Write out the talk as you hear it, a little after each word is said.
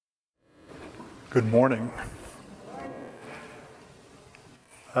Good morning.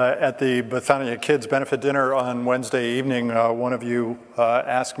 At the Bethania Kids Benefit Dinner on Wednesday evening, one of you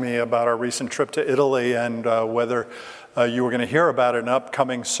asked me about our recent trip to Italy and whether you were going to hear about it in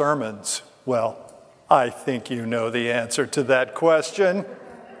upcoming sermons. Well, I think you know the answer to that question,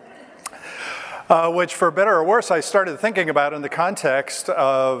 which, for better or worse, I started thinking about in the context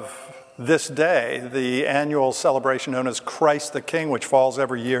of this day, the annual celebration known as Christ the King, which falls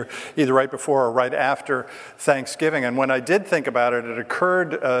every year, either right before or right after Thanksgiving. And when I did think about it, it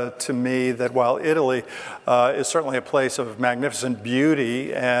occurred to me that while Italy is certainly a place of magnificent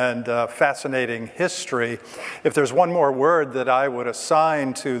beauty and fascinating history, if there's one more word that I would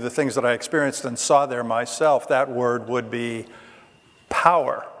assign to the things that I experienced and saw there myself, that word would be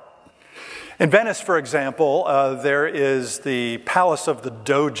power. In Venice, for example, there is the Palace of the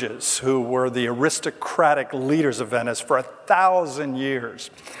Doges, who were the aristocratic leaders of Venice for 1,000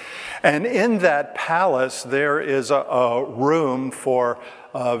 years. And in that palace, there is a room for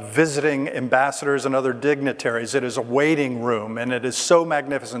visiting ambassadors and other dignitaries. It is a waiting room, and it is so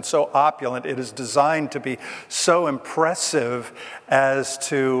magnificent, so opulent. It is designed to be so impressive as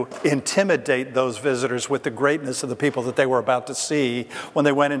to intimidate those visitors with the greatness of the people that they were about to see when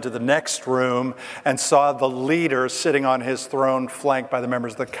they went into the next room and saw the leader sitting on his throne flanked by the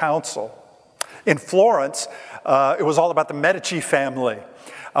members of the council. In Florence, it was all about the Medici family,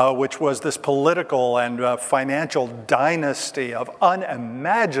 which was this political and financial dynasty of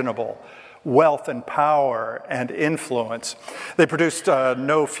unimaginable wealth and power and influence. They produced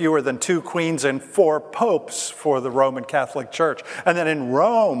no fewer than 2 queens and 4 popes for the Roman Catholic Church. And then in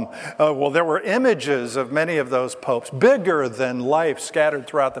Rome, there were images of many of those popes, bigger than life, scattered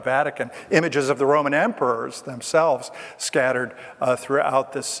throughout the Vatican, images of the Roman emperors themselves scattered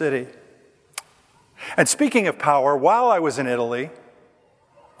throughout the city. And speaking of power, while I was in Italy,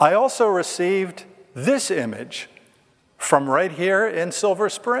 I also received this image from right here in Silver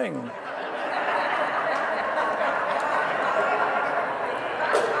Spring.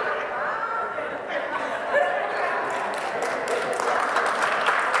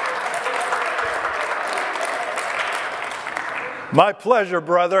 My pleasure,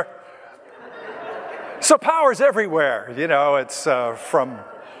 brother. So power's everywhere. You know, it's from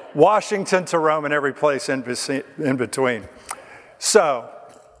Washington to Rome and every place in between. So,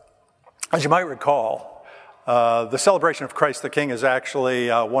 as you might recall, the celebration of Christ the King is actually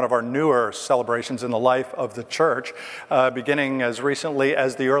one of our newer celebrations in the life of the church, beginning as recently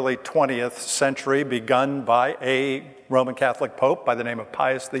as the early 20th century, begun by a Roman Catholic Pope by the name of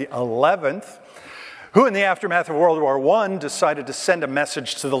Pius XI, who in the aftermath of World War I decided to send a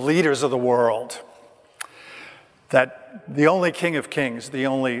message to the leaders of the world that the only King of Kings, the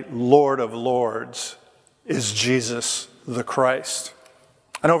only Lord of Lords, is Jesus the Christ.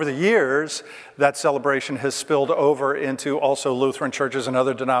 And over the years, that celebration has spilled over into also Lutheran churches and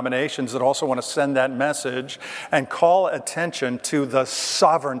other denominations that also want to send that message and call attention to the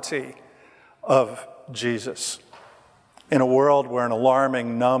sovereignty of Jesus. In a world where an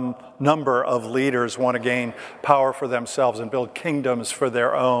alarming number of leaders want to gain power for themselves and build kingdoms for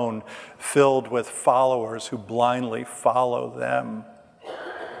their own, filled with followers who blindly follow them.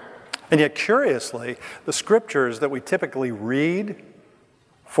 And yet, curiously, the scriptures that we typically read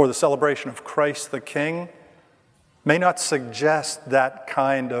for the celebration of Christ the King may not suggest that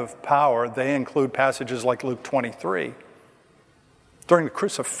kind of power. They include passages like Luke 23. During the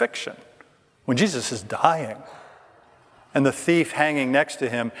crucifixion, when Jesus is dying, and the thief hanging next to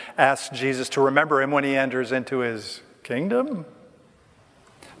him asks Jesus to remember him when he enters into his kingdom.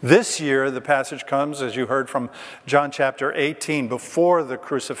 This year, the passage comes, as you heard from John chapter 18, before the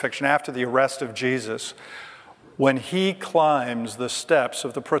crucifixion, after the arrest of Jesus, when he climbs the steps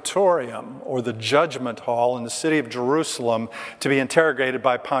of the Praetorium, or the judgment hall in the city of Jerusalem, to be interrogated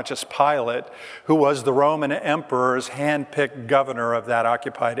by Pontius Pilate, who was the Roman emperor's hand-picked governor of that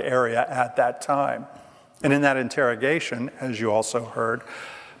occupied area at that time. And in that interrogation, as you also heard,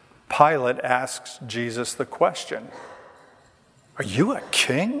 Pilate asks Jesus the question, "Are you a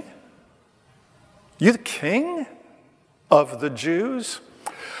king? You the king of the Jews?"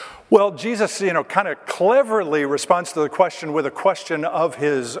 Well, Jesus, kind of cleverly responds to the question with a question of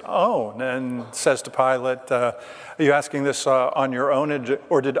his own and says to Pilate, "Are you asking this on your own,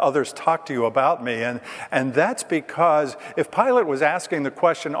 or did others talk to you about me?" And that's because if Pilate was asking the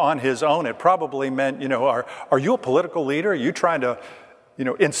question on his own, it probably meant, are you a political leader? Are you trying to,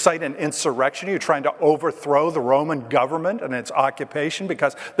 incite an insurrection? Are you trying to overthrow the Roman government and its occupation?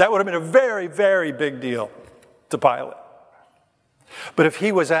 Because that would have been a very, very big deal to Pilate. But if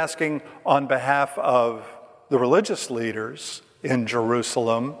he was asking on behalf of the religious leaders in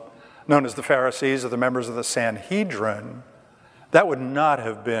Jerusalem, known as the Pharisees or the members of the Sanhedrin, that would not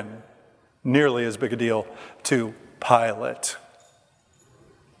have been nearly as big a deal to Pilate,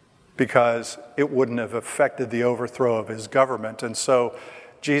 because it wouldn't have affected the overthrow of his government. And so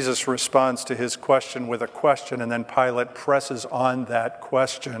Jesus responds to his question with a question, and then Pilate presses on that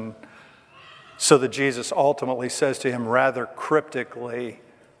question, so that Jesus ultimately says to him rather cryptically,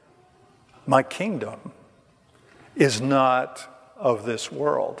 "My kingdom is not of this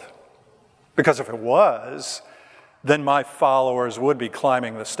world." Because if it was, then my followers would be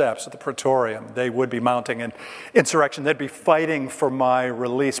climbing the steps of the Praetorium. They would be mounting an insurrection. They'd be fighting for my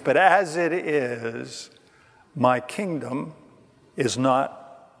release. But as it is, my kingdom is not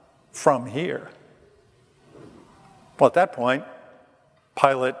from here. Well, at that point,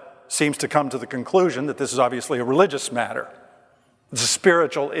 Pilate seems to come to the conclusion that this is obviously a religious matter. It's a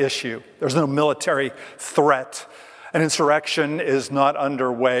spiritual issue. There's no military threat. An insurrection is not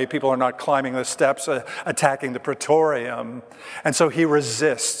underway. People are not climbing the steps, attacking the Praetorium. And so he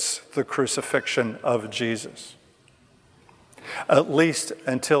resists the crucifixion of Jesus, at least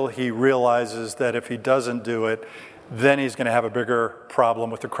until he realizes that if he doesn't do it, then he's going to have a bigger problem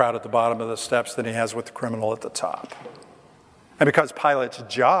with the crowd at the bottom of the steps than he has with the criminal at the top. And because Pilate's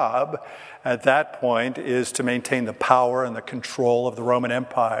job at that point is to maintain the power and the control of the Roman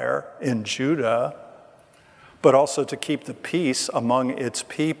Empire in Judah, but also to keep the peace among its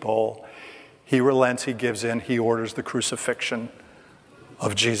people, he relents, he gives in, he orders the crucifixion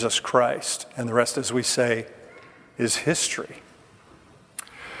of Jesus Christ. And the rest, as we say, is history.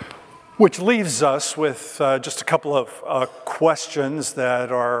 Which leaves us with just a couple of questions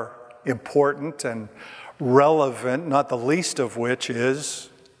that are important and relevant, not the least of which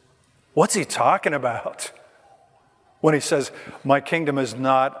is, what's he talking about when he says, "My kingdom is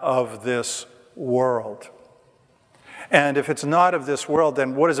not of this world"? And if it's not of this world,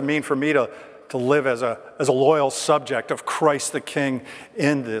 then what does it mean for me to live as a loyal subject of Christ the King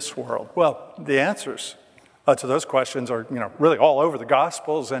in this world? Well, the answers to those questions are, really all over the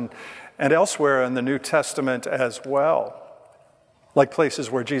Gospels and elsewhere in the New Testament as well. Like places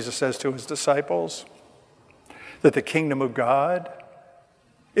where Jesus says to his disciples that the kingdom of God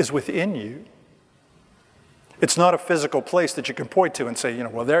is within you. It's not a physical place that you can point to and say,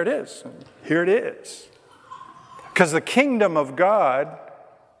 well, there it is, and here it is. Because the kingdom of God,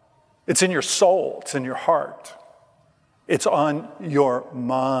 it's in your soul, it's in your heart, it's on your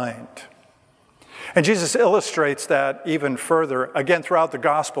mind. And Jesus illustrates that even further, again, throughout the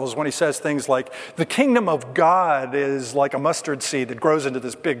Gospels when he says things like, the kingdom of God is like a mustard seed that grows into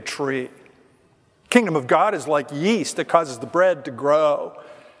this big tree. Kingdom of God is like yeast that causes the bread to grow.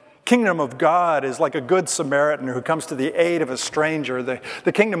 Kingdom of God is like a good Samaritan who comes to the aid of a stranger.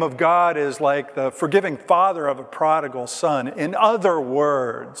 The kingdom of God is like the forgiving father of a prodigal son. In other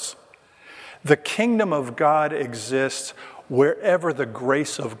words, the kingdom of God exists wherever the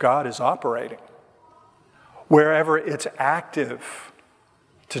grace of God is operating, wherever it's active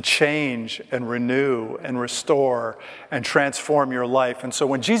to change and renew and restore and transform your life. And so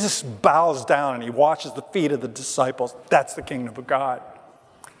when Jesus bows down and he washes the feet of the disciples, that's the kingdom of God.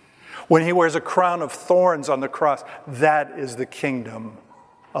 When he wears a crown of thorns on the cross, that is the kingdom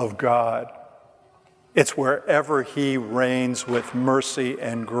of God. It's wherever he reigns with mercy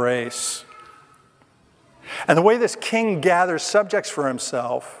and grace. And the way this king gathers subjects for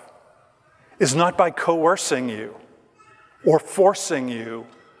himself is not by coercing you or forcing you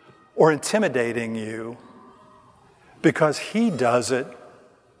or intimidating you, because he does it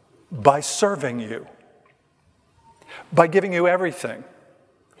by serving you, by giving you everything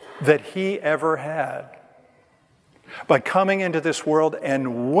that he ever had, by coming into this world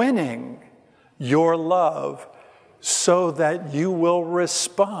and winning your love so that you will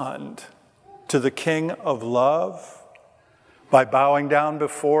respond to the King of love by bowing down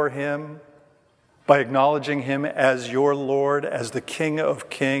before him, by acknowledging him as your Lord, as the King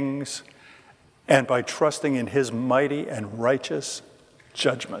of kings, and by trusting in his mighty and righteous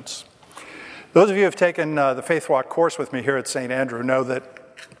judgments. Those of you who have taken the Faith Walk course with me here at St. Andrew know that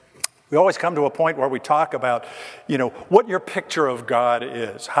we always come to a point where we talk about, what your picture of God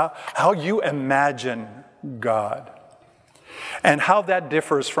is, how you imagine God, and how that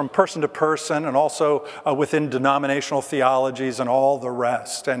differs from person to person and also within denominational theologies and all the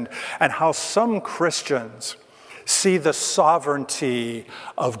rest, and how some Christians see the sovereignty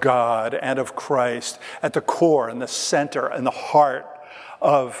of God and of Christ at the core and the center and the heart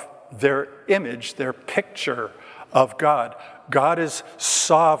of their image, their picture of God. God is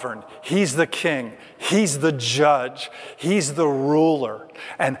sovereign. He's the king. He's the judge. He's the ruler.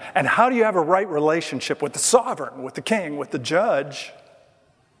 And how do you have a right relationship with the sovereign, with the king, with the judge?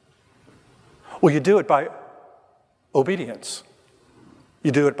 Well, you do it by obedience.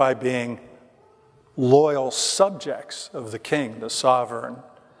 You do it by being loyal subjects of the king, the sovereign,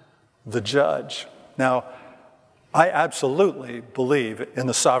 the judge. Now, I absolutely believe in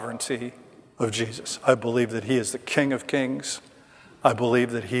the sovereignty of Jesus. I believe that he is the King of Kings. I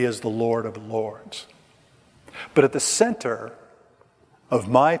believe that he is the Lord of Lords. But at the center of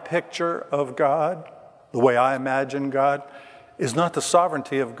my picture of God, the way I imagine God, is not the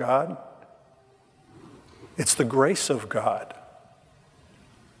sovereignty of God. It's the grace of God.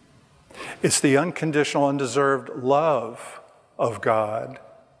 It's the unconditional, undeserved love of God,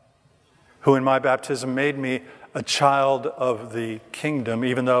 who in my baptism made me a child of the kingdom,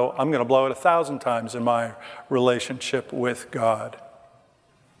 even though I'm going to blow it 1,000 times in my relationship with God.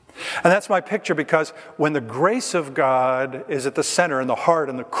 And that's my picture, because when the grace of God is at the center and the heart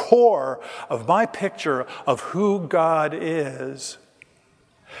and the core of my picture of who God is,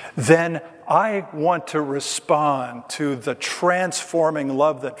 then I want to respond to the transforming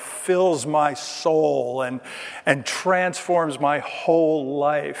love that fills my soul and transforms my whole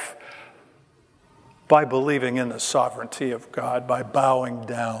life by believing in the sovereignty of God, by bowing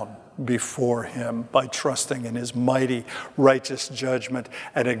down before him, by trusting in his mighty, righteous judgment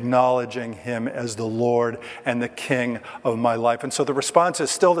and acknowledging him as the Lord and the King of my life. And so the response is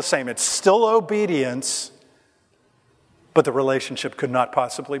still the same. It's still obedience, but the relationship could not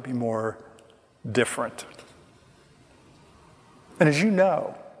possibly be more different. And as you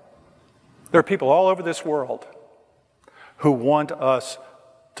know, there are people all over this world who want us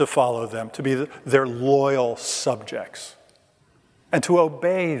to follow them, to be their loyal subjects, and to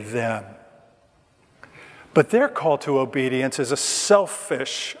obey them. But their call to obedience is a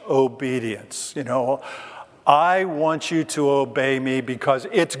selfish obedience. You know, I want you to obey me because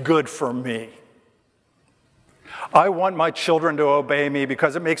it's good for me. I want my children to obey me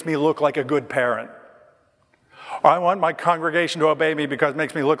because it makes me look like a good parent. Or I want my congregation to obey me because it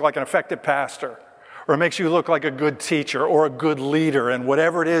makes me look like an effective pastor. Or it makes you look like a good teacher or a good leader, and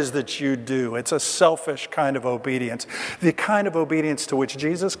whatever it is that you do. It's a selfish kind of obedience. The kind of obedience to which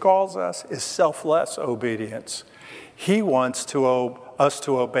Jesus calls us is selfless obedience. He wants us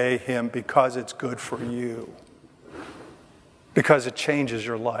to obey him because it's good for you, because it changes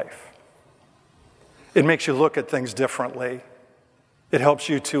your life. It makes you look at things differently. It helps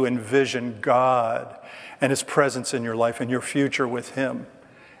you to envision God and his presence in your life and your future with him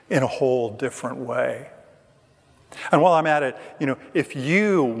in a whole different way. And while I'm at it, you know, if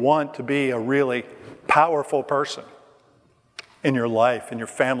you want to be a really powerful person in your life, in your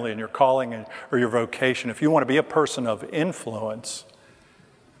family, in your calling, or your vocation, if you want to be a person of influence,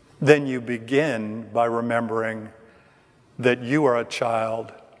 then you begin by remembering that you are a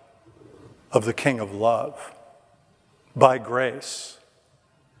child of the King of Love by grace.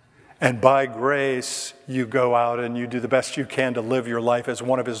 And by grace, you go out and you do the best you can to live your life as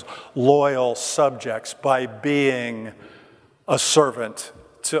one of his loyal subjects by being a servant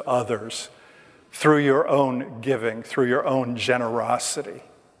to others through your own giving, through your own generosity,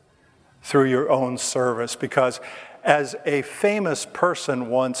 through your own service. Because as a famous person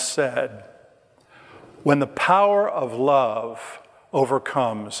once said, when the power of love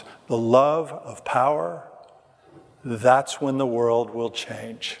overcomes the love of power, that's when the world will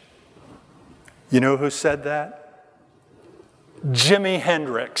change. You know who said that? Jimi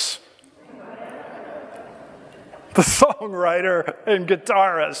Hendrix, the songwriter and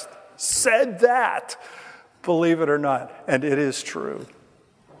guitarist, said that, believe it or not, and it is true.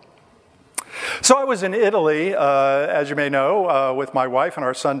 So I was in Italy, as you may know, with my wife and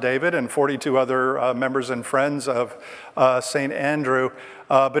our son David and 42 other members and friends of St. Andrew.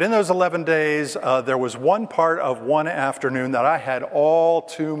 But in those 11 days, there was one part of one afternoon that I had all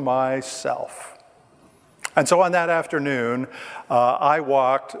to myself. And so on that afternoon, I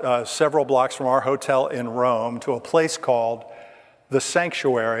walked several blocks from our hotel in Rome to a place called the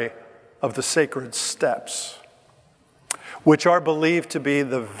Sanctuary of the Sacred Steps, which are believed to be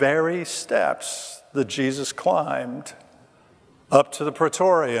the very steps that Jesus climbed up to the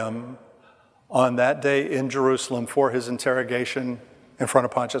Praetorium on that day in Jerusalem for his interrogation in front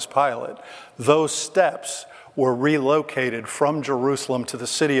of Pontius Pilate. Those steps were relocated from Jerusalem to the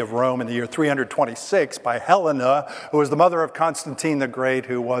city of Rome in the year 326 by Helena, who was the mother of Constantine the Great,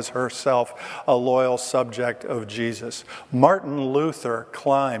 who was herself a loyal subject of Jesus. Martin Luther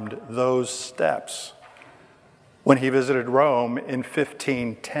climbed those steps when he visited Rome in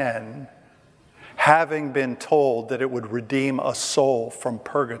 1510, having been told that it would redeem a soul from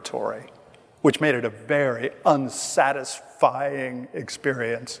purgatory, which made it a very unsatisfying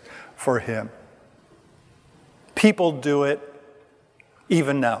experience for him. People do it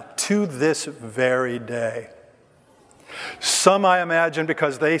even now, to this very day. Some, I imagine,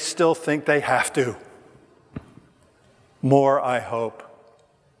 because they still think they have to. More, I hope,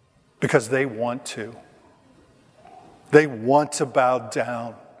 because they want to. They want to bow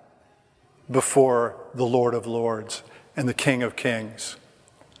down before the Lord of Lords and the King of Kings,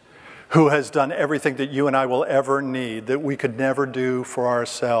 who has done everything that you and I will ever need, that we could never do for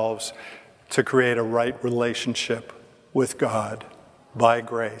ourselves, to create a right relationship with God by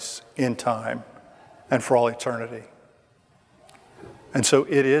grace in time and for all eternity. And so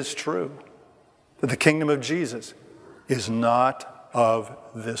it is true that the kingdom of Jesus is not of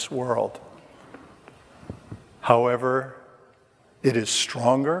this world. However, it is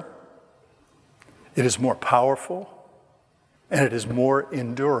stronger, it is more powerful, and it is more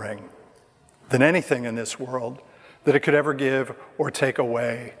enduring than anything in this world that it could ever give or take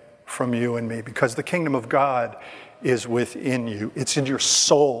away from you and me, because the kingdom of God is within you. It's in your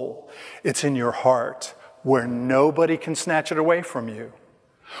soul. It's in your heart, where nobody can snatch it away from you,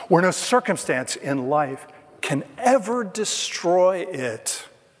 where no circumstance in life can ever destroy it,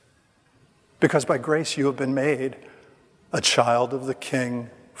 because by grace you have been made a child of the King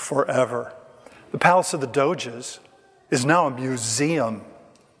forever. The Palace of the Doges is now a museum.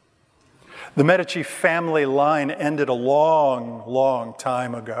 The Medici family line ended a long, long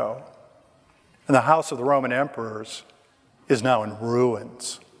time ago. And the house of the Roman emperors is now in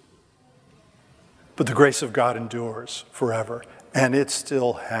ruins. But the grace of God endures forever, and it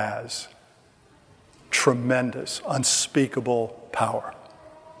still has tremendous, unspeakable power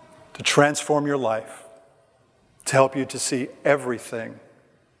to transform your life, to help you to see everything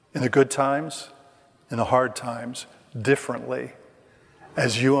in the good times, in the hard times, differently,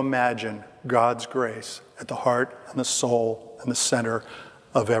 as you imagine God's grace at the heart and the soul and the center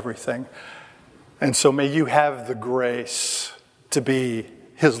of everything. And so may you have the grace to be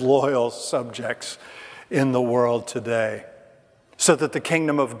his loyal subjects in the world today, so that the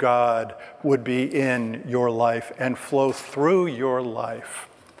kingdom of God would be in your life and flow through your life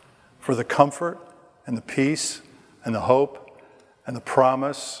for the comfort and the peace and the hope and the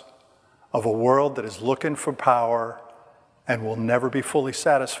promise of a world that is looking for power and will never be fully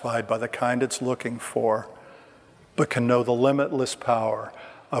satisfied by the kind it's looking for, but can know the limitless power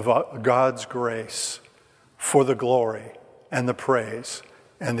of God's grace for the glory and the praise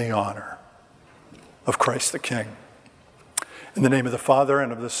and the honor of Christ the King. In the name of the Father,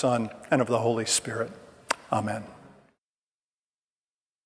 and of the Son, and of the Holy Spirit. Amen.